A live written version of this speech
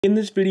In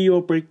this video,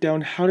 I'll break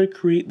down how to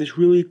create this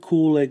really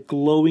cool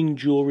glowing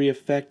jewelry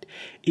effect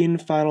in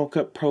Final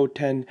Cut Pro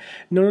 10.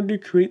 In order to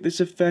create this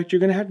effect, you're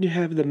going to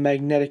have the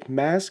magnetic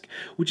mask,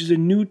 which is a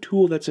new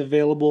tool that's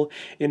available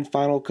in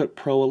Final Cut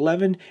Pro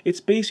 11. It's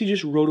basically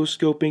just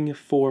rotoscoping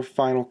for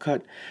Final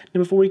Cut.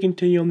 Now before we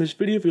continue on this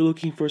video, if you're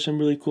looking for some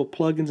really cool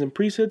plugins and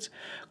presets,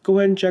 go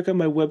ahead and check out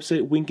my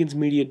website,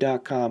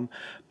 winkensmedia.com.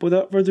 But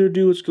without further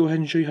ado, let's go ahead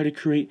and show you how to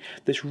create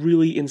this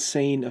really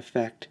insane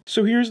effect.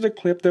 So here's the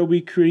clip that will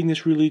be creating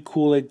this really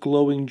cool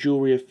glowing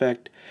jewelry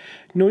effect.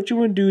 Now what you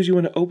want to do is you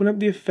want to open up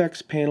the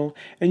effects panel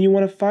and you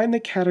want to find the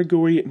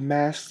category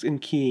masks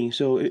and keying.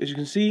 So as you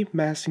can see,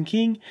 masks and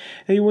keying,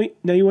 and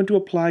now you want to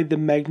apply the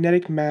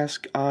magnetic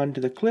mask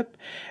onto the clip,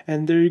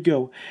 and there you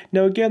go.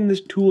 Now again,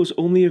 this tool is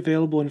only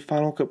available in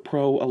Final Cut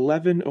Pro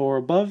 11 or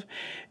above.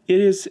 It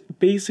is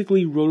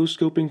basically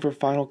rotoscoping for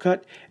Final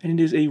Cut, and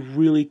it is a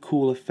really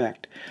cool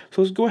effect.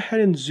 So let's go ahead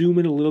and zoom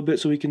in a little bit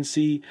so we can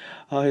see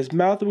his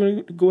mouth. We're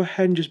going to go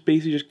ahead and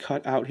basically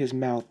cut out his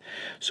mouth.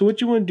 So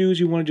what you want to do is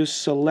you want to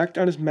just select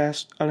on his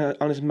mask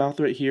on his mouth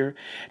right here.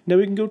 Now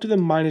we can go to the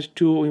minus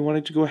tool. We want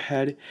it to go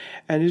ahead,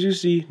 and as you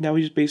see, now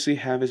we just basically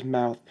have his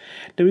mouth.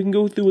 Now we can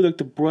go through with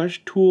the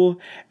brush tool,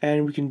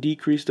 and we can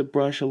decrease the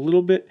brush a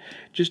little bit,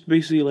 just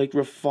basically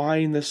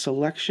refine the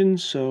selection.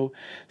 So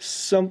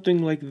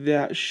something like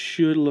that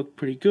should look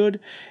pretty good.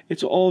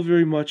 It's all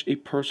very much a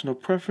personal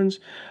preference,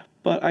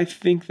 but I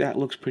think that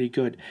looks pretty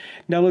good.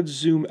 Now let's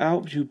zoom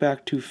out to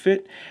back to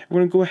fit. We're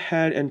going to go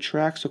ahead and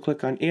track, so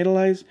click on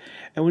Analyze,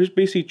 and we'll just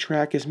basically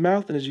track his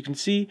mouth, and as you can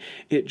see,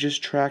 it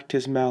just tracked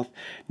his mouth.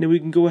 Now we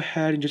can go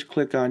ahead and just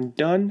click on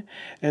Done,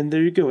 and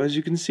there you go. As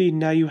you can see,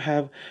 now you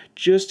have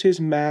just his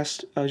mouth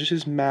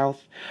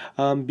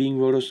being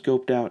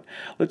rotoscoped out.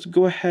 Let's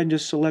go ahead and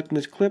just select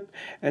this clip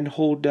and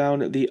hold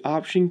down the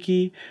Option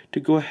key to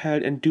go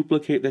ahead and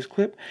duplicate this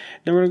clip.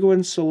 Now we're going to go ahead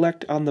and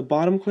select on the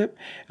bottom clip,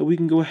 and we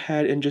can go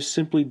ahead and just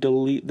simply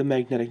delete the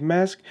magnetic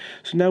mask.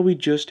 So now we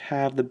just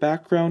have the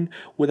background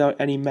without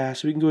any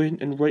mask. So we can go ahead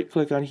and right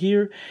click on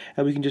here,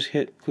 and we can just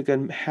click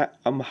on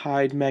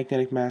hide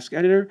magnetic mask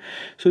editor.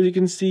 So as you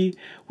can see,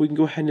 we can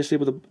go ahead and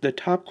disable the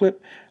top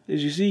clip.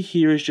 As you see,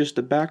 here is just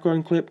the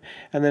background clip,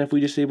 and then if we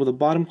disable the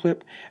bottom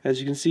clip, as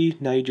you can see,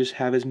 now you just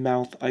have his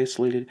mouth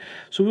isolated.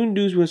 So what we're going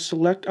to do is we're going to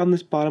select on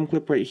this bottom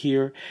clip right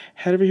here,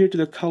 head over here to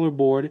the color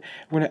board,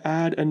 we're going to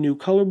add a new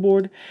color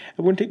board, and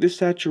we're going to take the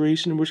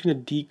saturation, and we're just going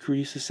to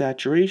decrease the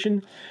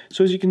saturation.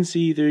 So as you can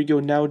see, there you go,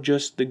 now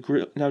just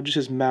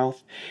his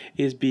mouth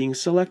is being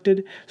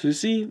selected. So you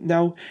see,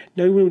 now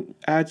we're going to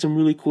add some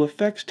really cool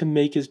effects to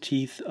make his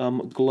teeth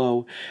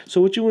glow. So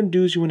what you want to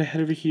do is you want to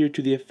head over here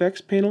to the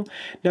effects panel.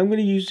 Now I'm going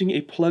to use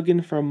a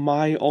plugin from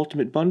my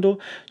Ultimate Bundle.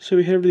 So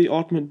we head over to the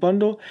Ultimate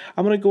Bundle.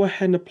 I'm going to go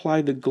ahead and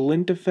apply the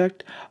glint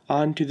effect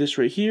onto this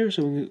right here.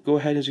 So we can go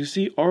ahead, as you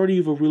see, already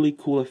you have a really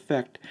cool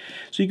effect.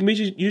 So you can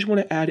basically, you just want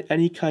to add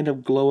any kind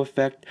of glow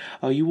effect.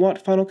 You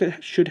want Final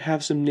Cut should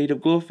have some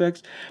native glow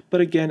effects,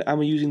 but again,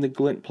 I'm using the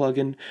glint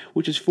plugin,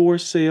 which is for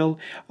sale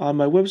on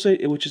my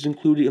website, which is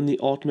included in the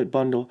Ultimate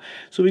Bundle.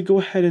 So we go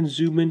ahead and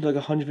zoom in to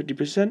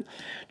 150%,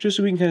 just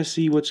so we can kind of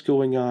see what's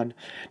going on.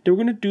 Now what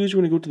we're going to do is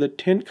we're going to go to the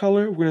tint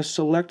color. We're going to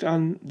select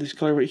on this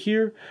color right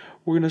here.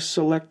 We're going to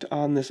select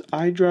on this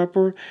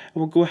eyedropper, and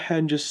we'll go ahead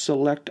and just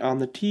select on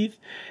the teeth,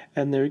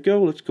 and there we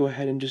go. Let's go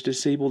ahead and just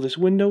disable this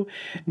window.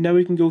 Now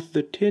we can go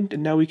through the tint,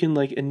 and now we can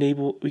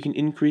we can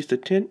increase the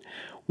tint.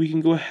 We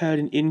can go ahead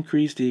and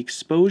increase the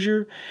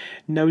exposure.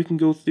 Now we can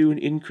go through and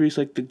increase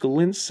the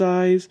glint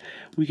size.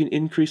 We can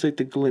increase the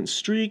glint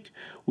streak.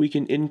 We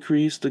can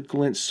increase the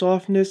glint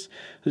softness.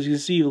 As you can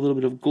see, a little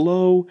bit of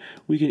glow.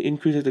 We can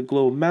increase the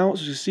glow amount.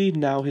 So you see,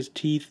 now his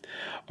teeth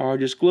are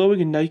just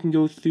glowing, and now you can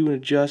go through and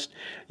adjust.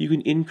 You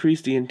can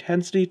increase the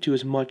intensity to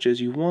as much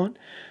as you want.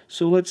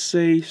 So let's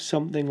say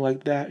something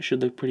like that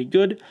should look pretty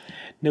good.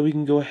 Now we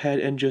can go ahead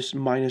and just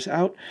minus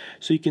out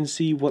so you can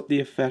see what the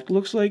effect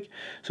looks like.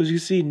 So as you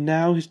see,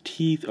 now his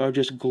teeth are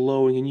just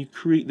glowing, and you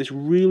create this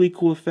really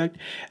cool effect,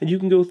 and you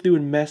can go through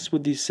and mess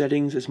with these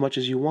settings as much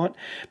as you want,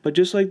 but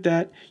just like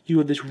that, you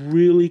have this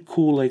really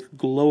cool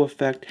glow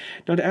effect.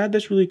 Now to add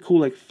this really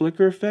cool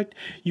flicker effect,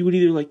 you would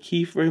either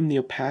keyframe the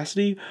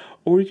opacity,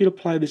 or you could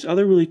apply this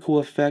other really cool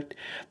effect,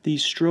 the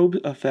strobe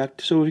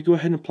effect. So if you go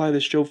ahead and apply the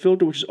strobe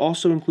filter, which is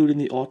also included in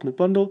the Ultimate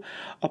Bundle,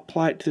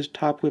 apply it to this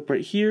top clip right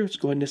here. Let's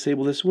go ahead and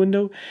disable this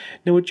window.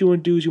 Now what you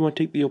want to do is you want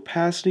to take the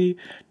opacity,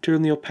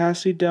 turn the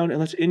opacity down, and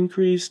let's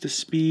increase the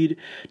speed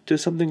to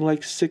something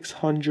like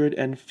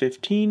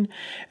 615.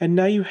 And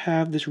now you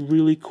have this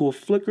really cool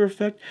flicker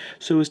effect.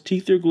 So his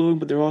teeth are glowing,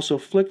 but they're also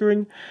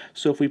flickering.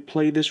 So if we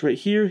play this right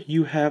here,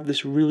 you have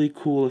this really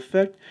cool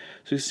effect.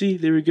 So you see,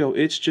 there we go.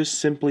 It's just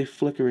simply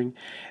flickering.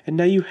 glowing. And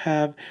now you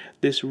have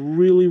this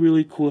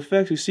really cool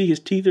effect. You see his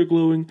teeth are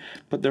glowing,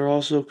 but they're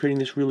also creating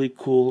this really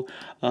cool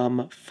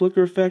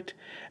flicker effect.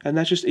 And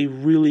that's just a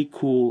really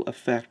cool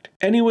effect.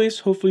 Anyways,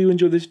 hopefully you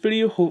enjoyed this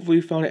video. Hopefully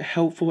you found it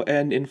helpful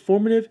and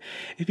informative.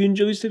 If you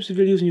enjoy these types of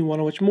videos and you want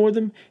to watch more of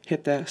them,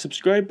 hit that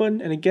subscribe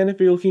button. And again, if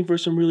you're looking for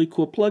some really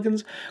cool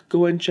plugins,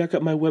 go ahead and check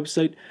out my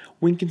website,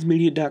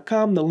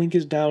 winkensmedia.com. The link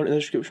is down in the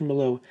description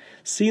below.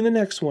 See you in the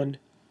next one.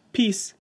 Peace.